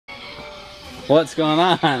What's going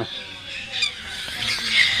on?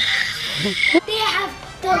 They have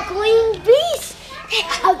the queen bees. They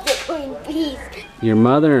have the queen bees. Your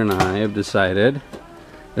mother and I have decided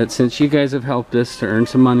that since you guys have helped us to earn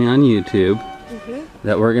some money on YouTube,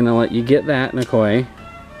 that we're gonna let you get that, Nikoi,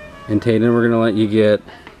 and Tatum, we're gonna let you get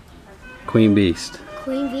Queen Beast.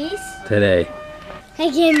 Queen bees? Today. I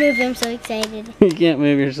can't move, I'm so excited. You can't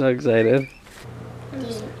move, you're so excited.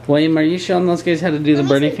 William, are you showing those guys how to do the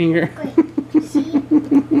birdie finger?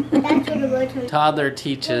 Toddler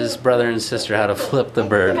teaches brother and sister how to flip the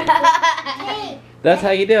bird. That's how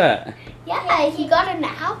you do it. Yeah, he got an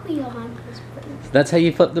happy on his bird. That's how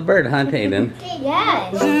you flip the bird, huh, Tatum?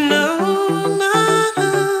 Yes.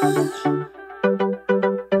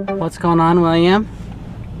 What's going on, William?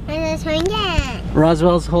 I'm just holding it.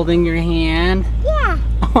 Roswell's holding your hand? Yeah.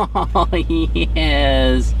 Oh,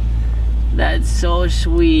 yes. That's so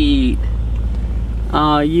sweet.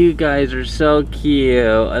 Oh, you guys are so cute.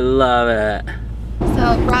 I love it.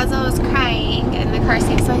 So Roswell was crying in the car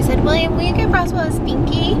seat, so I said, William, will you give Roswell a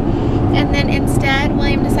Spinky? And then instead,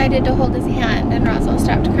 William decided to hold his hand, and Roswell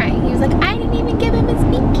stopped crying. He was like, I didn't even give him a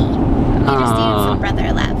Spinky. We just needed some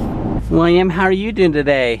brother love. William, how are you doing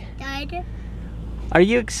today? Dad. Are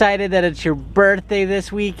you excited that it's your birthday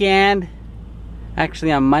this weekend?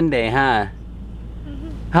 Actually on Monday, huh?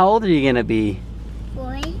 How old are you gonna be?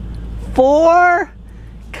 4. 4?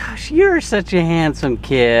 Gosh, you're such a handsome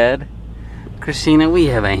kid. Christina, we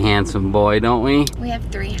have a handsome boy, don't we? We have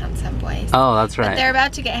 3 handsome boys. Oh, that's right. But they're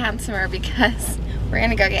about to get handsomer because we're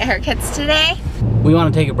gonna go get haircuts today. We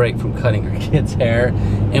want to take a break from cutting our kids' hair,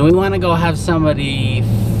 and we want to go have somebody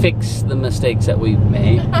fix the mistakes that we've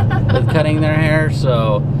made with cutting their hair.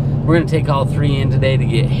 So we're going to take all 3 in today to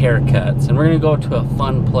get haircuts, and we're going to go to a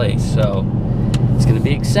fun place. So it's going to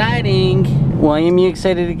be exciting. William, you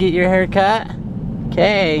excited to get your hair cut?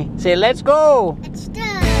 Okay, say let's go. Let's go.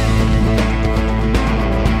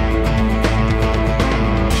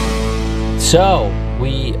 So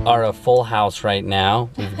we are a full house right now.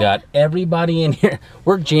 We've got everybody in here.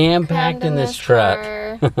 We're jam-packed in this truck.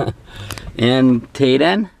 And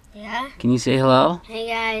Tayden? Yeah? Can you say hello? Hey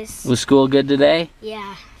guys. Was school good today?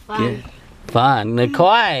 Yeah, fun. Good. Fun.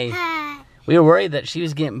 Nikoi. Hi. We were worried that she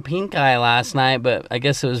was getting pink eye last night, but I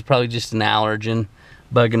guess it was probably just an allergen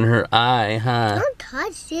bugging her eye, huh? Don't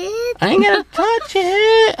touch it. I ain't gonna touch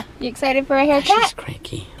it. You excited for a haircut? She's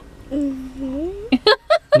cranky.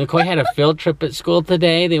 Nikoi had a field trip at school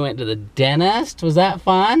today. They went to the dentist. Was that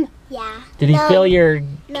fun? Yeah. Did he fill your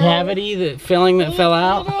cavity, the filling that fell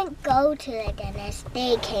out? They didn't go to the dentist.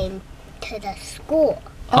 They came to the school.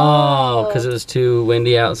 Oh, because it was too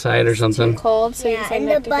windy outside or something. Too cold, so you Yeah, decided and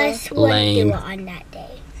not the to go. bus wouldn't Lame. do it on that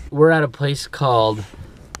day. We're at a place called...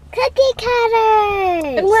 Cookie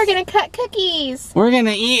cutters! And we're gonna cut cookies. We're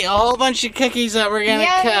gonna eat a whole bunch of cookies that we're gonna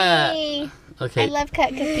Yummy. cut. Okay. I love cut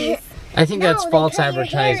cookies. I think that's they false cut your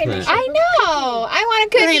hair in advertisement. I know. I want a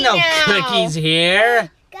cookie There ain't no now. cookies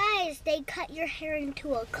here. Guys, they cut your hair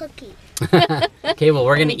into a cookie. Okay, well,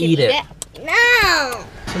 we're gonna eat it. No!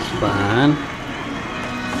 This is fun.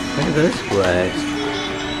 Look at this place.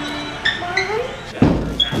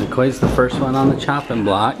 Nikoi's the first one on the chopping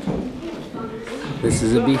block. This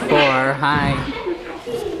is a before. Hi.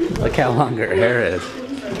 Look how long her hair is.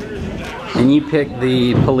 And you picked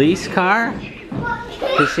the police car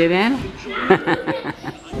to sit in?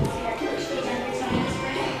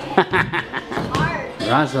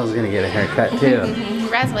 Roswell's gonna get a haircut too.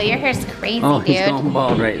 Roswell, your hair's crazy, Oh, dude. he's going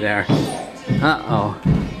bald right there. Uh-oh.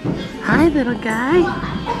 Hi, little guy.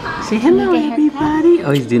 Say hello, everybody.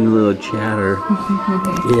 Oh, he's doing a little chatter.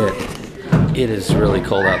 It is really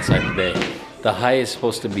cold outside today. The high is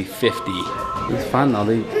supposed to be 50. It's fun though.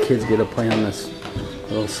 The kids get to play on this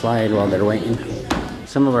little slide while they're waiting.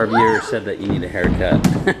 Some of our viewers said that you need a haircut.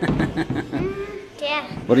 Yeah.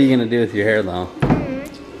 What are you gonna do with your hair though?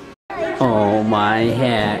 Oh my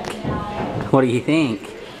heck. What do you think?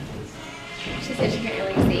 She said she can't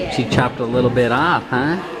really see it. She chopped a little bit off,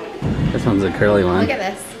 huh? This one's a curly one. Look at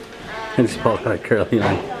this. I just pulled out a curly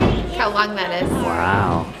one. Look how long that is.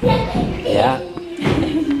 Wow. Yeah.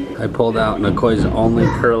 I pulled out Nikoi's only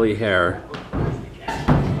curly hair.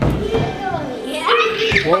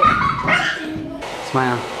 Whoa.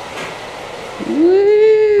 Smile.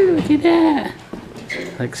 Woo! Look at that.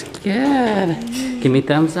 Looks good. Give me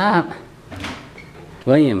thumbs up.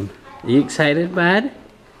 William, are you excited, bud?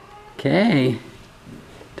 Okay.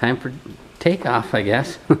 Time for takeoff, I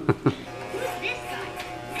guess. Who's this guy?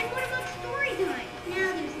 And what about story time?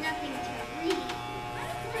 Now there's nothing to read.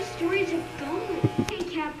 All the stories are gone. Hey,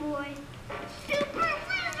 Catboy. Super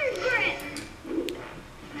Lizard Grip!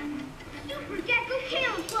 Super Gecko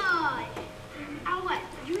Camouflage!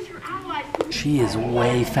 She is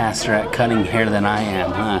way faster at cutting hair than I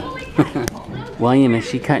am, huh? William, is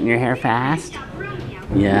she cutting your hair fast?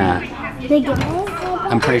 Yeah.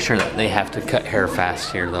 I'm pretty sure that they have to cut hair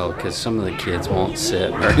fast here though, because some of the kids won't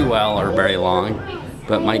sit very well or very long.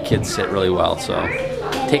 But my kids sit really well, so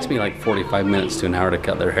it takes me like 45 minutes to an hour to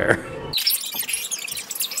cut their hair.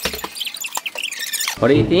 What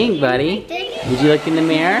do you think, buddy? Did you look in the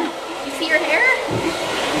mirror? You see your hair?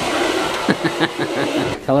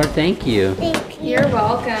 Tell her thank you. Thank you. You're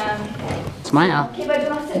welcome. Smile.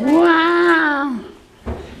 Wow.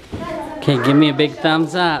 Okay, give me a big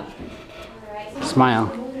thumbs up.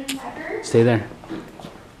 Smile. Stay there.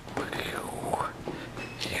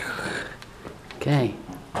 Okay.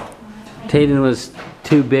 Tayden was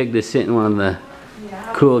too big to sit in one of the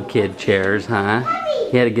cool kid chairs, huh?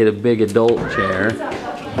 He had to get a big adult chair.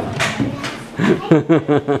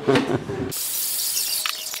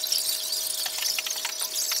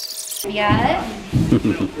 Yeah.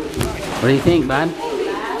 What do you think, bud?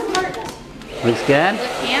 Looks good?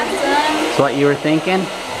 Handsome. That's what you were thinking?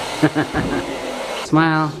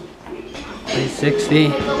 Smile. 360.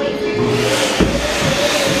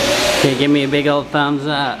 Okay, give me a big old thumbs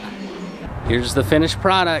up. Here's the finished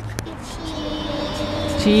product.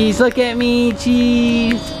 Cheese, look at me,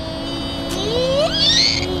 cheese.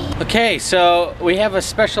 Okay, so we have a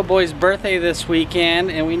special boy's birthday this weekend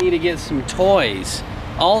and we need to get some toys.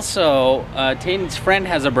 Also, Tayden's friend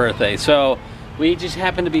has a birthday, so we just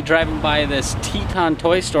happened to be driving by this Teton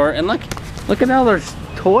toy store and look at all there's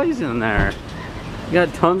toys in there. You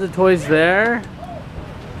got tons of toys there.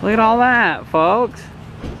 Look at all that, folks.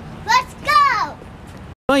 Let's go!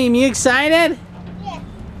 William, you excited? Yeah.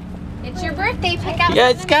 It's your birthday. Pick out.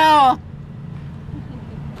 Let's go.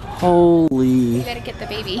 Holy. You gotta get the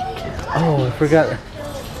baby. Oh, I forgot.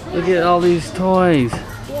 Look at all these toys.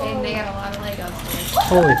 And they got a lot of Legos.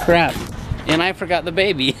 Holy crap. And I forgot the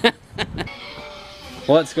baby.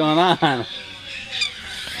 What's going on?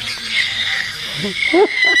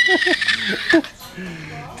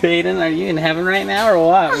 Tayden, are you in heaven right now or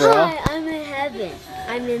what, bro? Hi, I'm in heaven.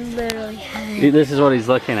 I'm in literally heaven. Dude, this is what he's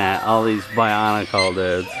looking at. All these Bionicle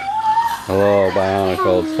dudes. Hello,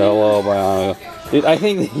 Bionicles. Hello, Bionicle. Dude, I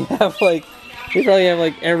think they probably have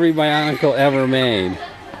like every Bionicle ever made.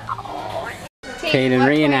 Tayden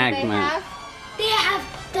reenactment. They have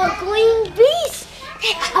the green beast.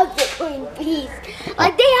 They have the queen beast.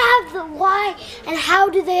 Like they have the why and how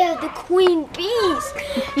do they have the queen beast?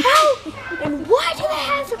 How and why do they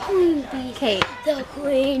have the queen beast? Okay. The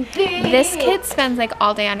queen beast. This kid spends like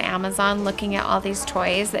all day on Amazon looking at all these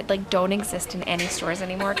toys that like don't exist in any stores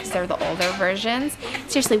anymore because they're the older versions.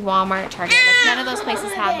 Seriously, Walmart, Target, like none of those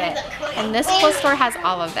places have it. And this clothes store has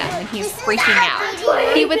all of them and he's freaking out.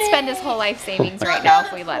 He would spend his whole life savings right now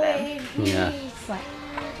if we let him. Yeah.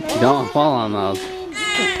 Don't fall on those.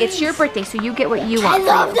 Okay, it's your birthday, so you get what you I want.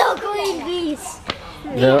 love the queen beast.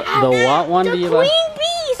 The what one do you The like? queen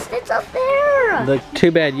beast. It's up there. Too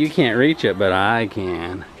bad you can't reach it, but I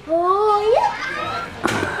can. Oh yeah.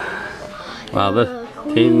 Wow,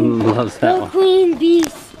 Tayden loves that The one. queen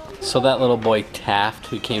beast. So that little boy Taft,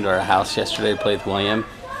 who came to our house yesterday to play with William,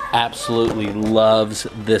 absolutely loves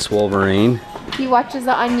this Wolverine. He watches it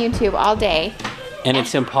on YouTube all day. And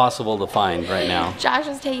it's impossible to find right now. Josh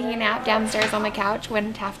was taking a nap downstairs on the couch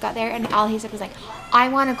when Taft got there, and all he said was like, I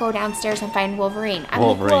want to go downstairs and find Wolverine. I'm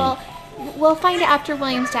Wolverine. like, well, we'll find it after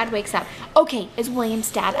William's dad wakes up. Okay, is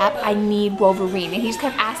William's dad up? I need Wolverine. And he just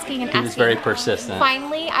kept asking and asking. He was very persistent.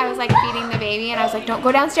 Finally, I was like feeding the baby, and I was like, don't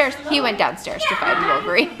go downstairs. He went downstairs to find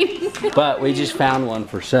Wolverine. But we just found one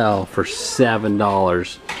for sale for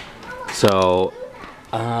 $7. So,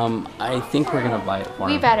 I think we're gonna buy it for him.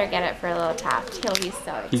 We better get it for little Taft. He'll be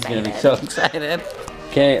so excited. He's gonna be so excited.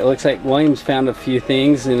 Okay, it looks like William's found a few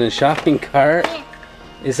things in a shopping cart.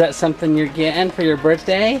 Is that something you're getting for your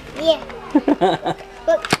birthday? Yeah.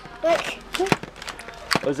 Look.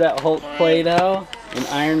 Was that Hulk Play-Doh? An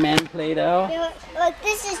Iron Man Play-Doh? Look,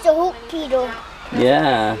 this is the Hulk Play-Doh.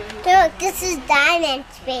 Yeah. Look, this is Diamond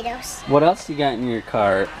Play-Dohs. What else you got in your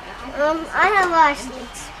cart? I have a lot of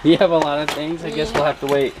things. You have a lot of things? I guess we'll have to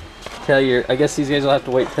wait I guess these guys will have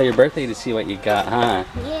to wait till your birthday to see what you got, huh?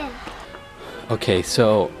 Yeah. Okay,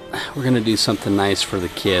 so we're gonna do something nice for the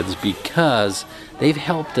kids because they've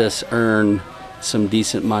helped us earn some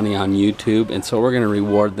decent money on YouTube, and so we're gonna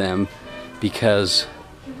reward them because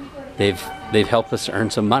they've helped us earn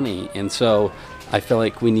some money, and so I feel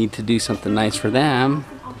like we need to do something nice for them.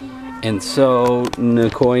 And so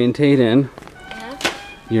Nicole and Tayden,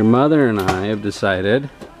 your mother and I have decided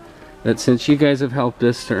that since you guys have helped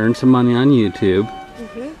us to earn some money on YouTube,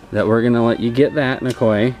 that we're gonna let you get that,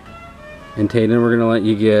 Nicole, and Tayden, we're gonna let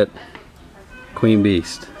you get Queen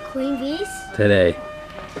Beast. Queen bees? Today.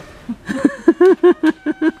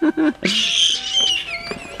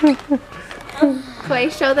 Clay,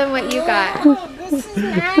 show them what you got. This is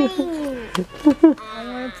mine. I'm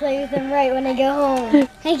gonna play with him right when I go home.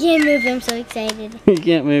 I can't move, I'm so excited. You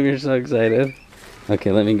can't move, you're so excited.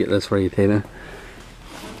 Okay, let me get this for you, Tata.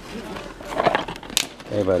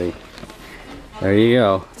 Hey, buddy. There you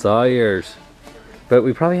go. It's all yours. But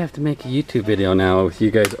we probably have to make a YouTube video now with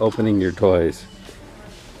you guys opening your toys.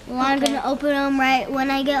 Well, I'm gonna open them right when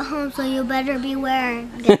I get home, so you better beware.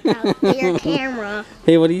 Get out your camera.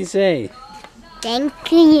 Hey, what do you say? Thank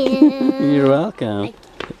you. You're welcome.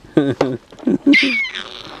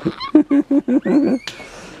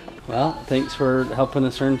 Well, thanks for helping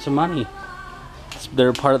us earn some money.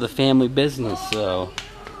 They're part of the family business, so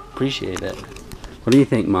appreciate it. What do you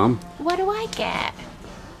think, Mom? What do I get?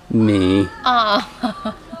 Me.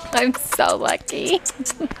 Oh, I'm so lucky.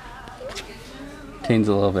 Tane's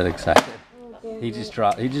a little bit excited. He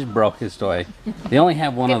just broke his toy. They only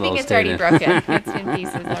have one of those. I think it's already broken. It's in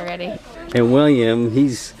pieces already. And William,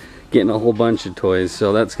 he's getting a whole bunch of toys,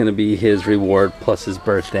 so that's gonna be his reward plus his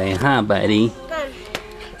birthday, huh, buddy?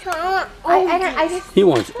 He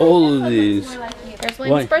wants all of these. There's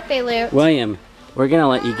William's birthday loot. William, we're gonna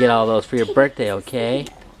let you get all those for your birthday, okay?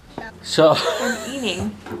 So, I'm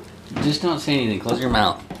eating. just don't say anything. Close your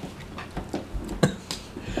mouth.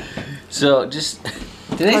 So, just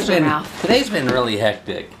today's been really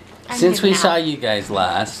hectic. Since we saw you guys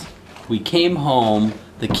last, we came home.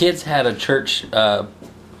 The kids had a church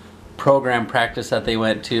program practice that they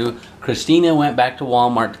went to. Christina went back to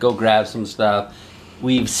Walmart to go grab some stuff.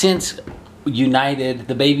 We've since united.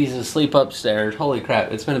 The baby's asleep upstairs. Holy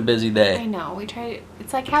crap, it's been a busy day. I know. We try.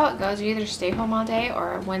 It's like how it goes. You either stay home all day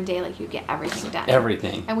or one day like you get everything done.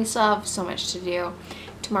 Everything. And we still have so much to do.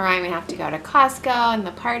 Tomorrow I'm gonna have to go to Costco and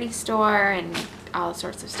the party store and all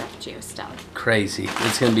sorts of stuff too. Still. Crazy.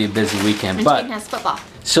 It's gonna be a busy weekend. And But Jane has football.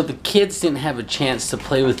 so the kids didn't have a chance to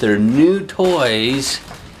play with their new toys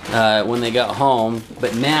when they got home.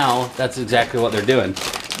 But now that's exactly what they're doing.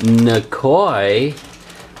 Nikoi,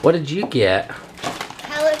 what did you get?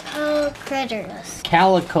 Calico critters.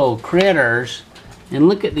 Calico critters. And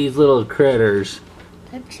look at these little critters.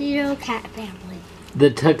 Tuxedo cat family. The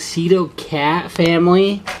Tuxedo Cat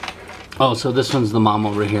family. Oh, so this one's the mom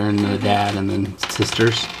over here and the dad and then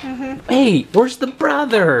sisters. Hey, where's the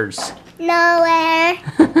brothers? Nowhere.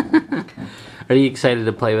 Are you excited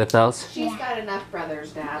to play with those? She's got enough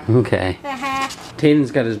brothers, Dad. Okay.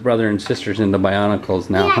 Tayden's got his brother and sisters into Bionicles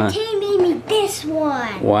now, Yeah, huh? Tay made me this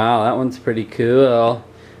one. Wow, that one's pretty cool.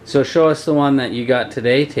 So show us the one that you got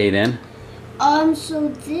today, Tayden. So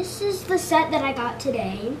this is the set that I got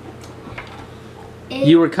today.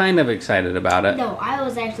 You were kind of excited about it. No, I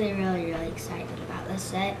was actually really excited about this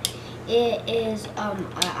set. It is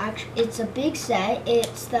it's a big set.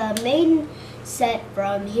 It's the main set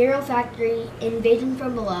from Hero Factory Invasion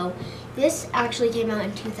from Below. This actually came out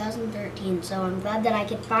in 2013, so I'm glad that I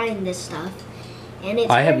could find this stuff. And it's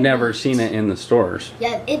I have very never neat. seen it in the stores.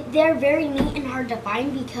 Yeah, they're very neat and hard to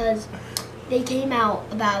find because they came out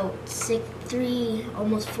about 3,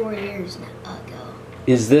 almost 4 years ago.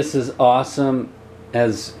 Is this as awesome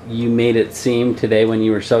as you made it seem today when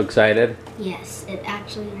you were so excited? Yes, it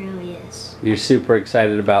actually really is. You're super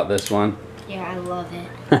excited about this one? Yeah, I love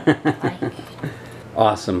it.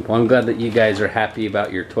 Awesome. Well, I'm glad that you guys are happy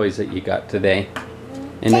about your toys that you got today.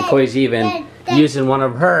 And Nikoi's even using one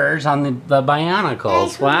of hers on the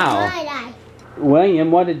Bionicles. Wow.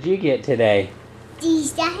 William, what did you get today?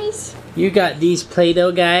 These guys. You got these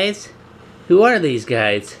Play-Doh guys? Who are these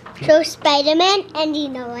guys? So Spider-Man and you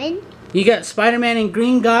know one. You got Spider-Man and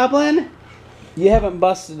Green Goblin? You haven't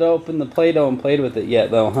busted open the Play-Doh and played with it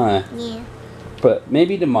yet though, huh? Yeah. But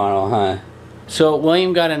maybe tomorrow, huh? So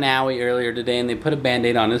William got an owie earlier today and they put a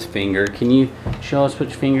Band-Aid on his finger. Can you show us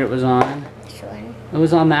which finger it was on? This one. It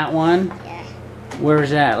was on that one? Yeah. Where's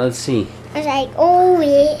that? Let's see. I was like, oh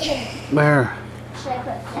wait.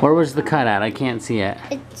 Where was the cut at? I can't see it.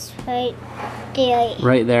 It's right there.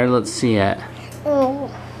 Right there, let's see it.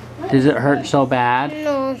 Oh. Does it hurt so bad?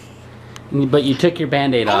 No. But you took your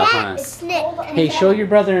Band-Aid off, huh? Snip. Hey, show your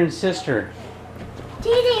brother and sister.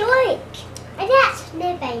 Daddy, look. I got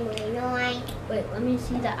snipping. Wait, let me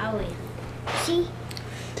see the owie. See?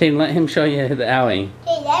 Tatum, let him show you the owie.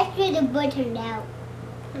 Hey, that's where the button out.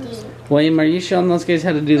 William, are you showing those guys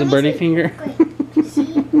how to do the birdie finger?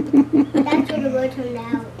 See? That's where the button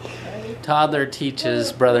out. Toddler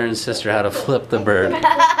teaches brother and sister how to flip the bird.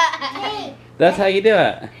 Hey. That's how you do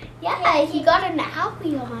it. Yeah, he got an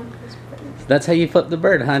owie on his bird. That's how you flip the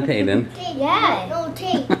bird, huh, Tatum? Yeah. No,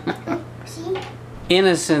 take. See?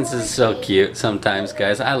 Innocence is so cute sometimes,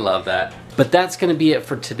 guys. I love that. But that's going to be it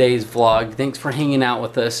for today's vlog. Thanks for hanging out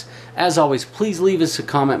with us. As always, please leave us a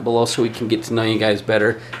comment below so we can get to know you guys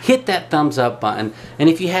better. Hit that thumbs up button. And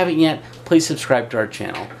if you haven't yet, please subscribe to our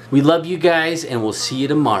channel. We love you guys, and we'll see you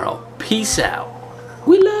tomorrow. Peace out.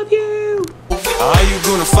 We love you. Are you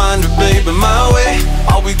gonna find a baby my way?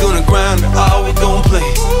 Are we gonna grind or are we gonna play?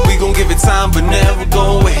 We gon' give it time but never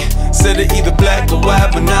go away. Said it either black or white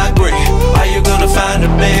but not gray. Are you gonna find a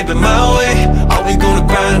baby my way? Are we gonna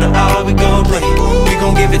grind or are we gonna play? We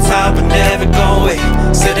gon' give it time but never go away.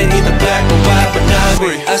 Said it either black or white but not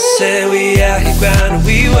gray. I said we out here grinding,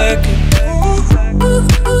 we working.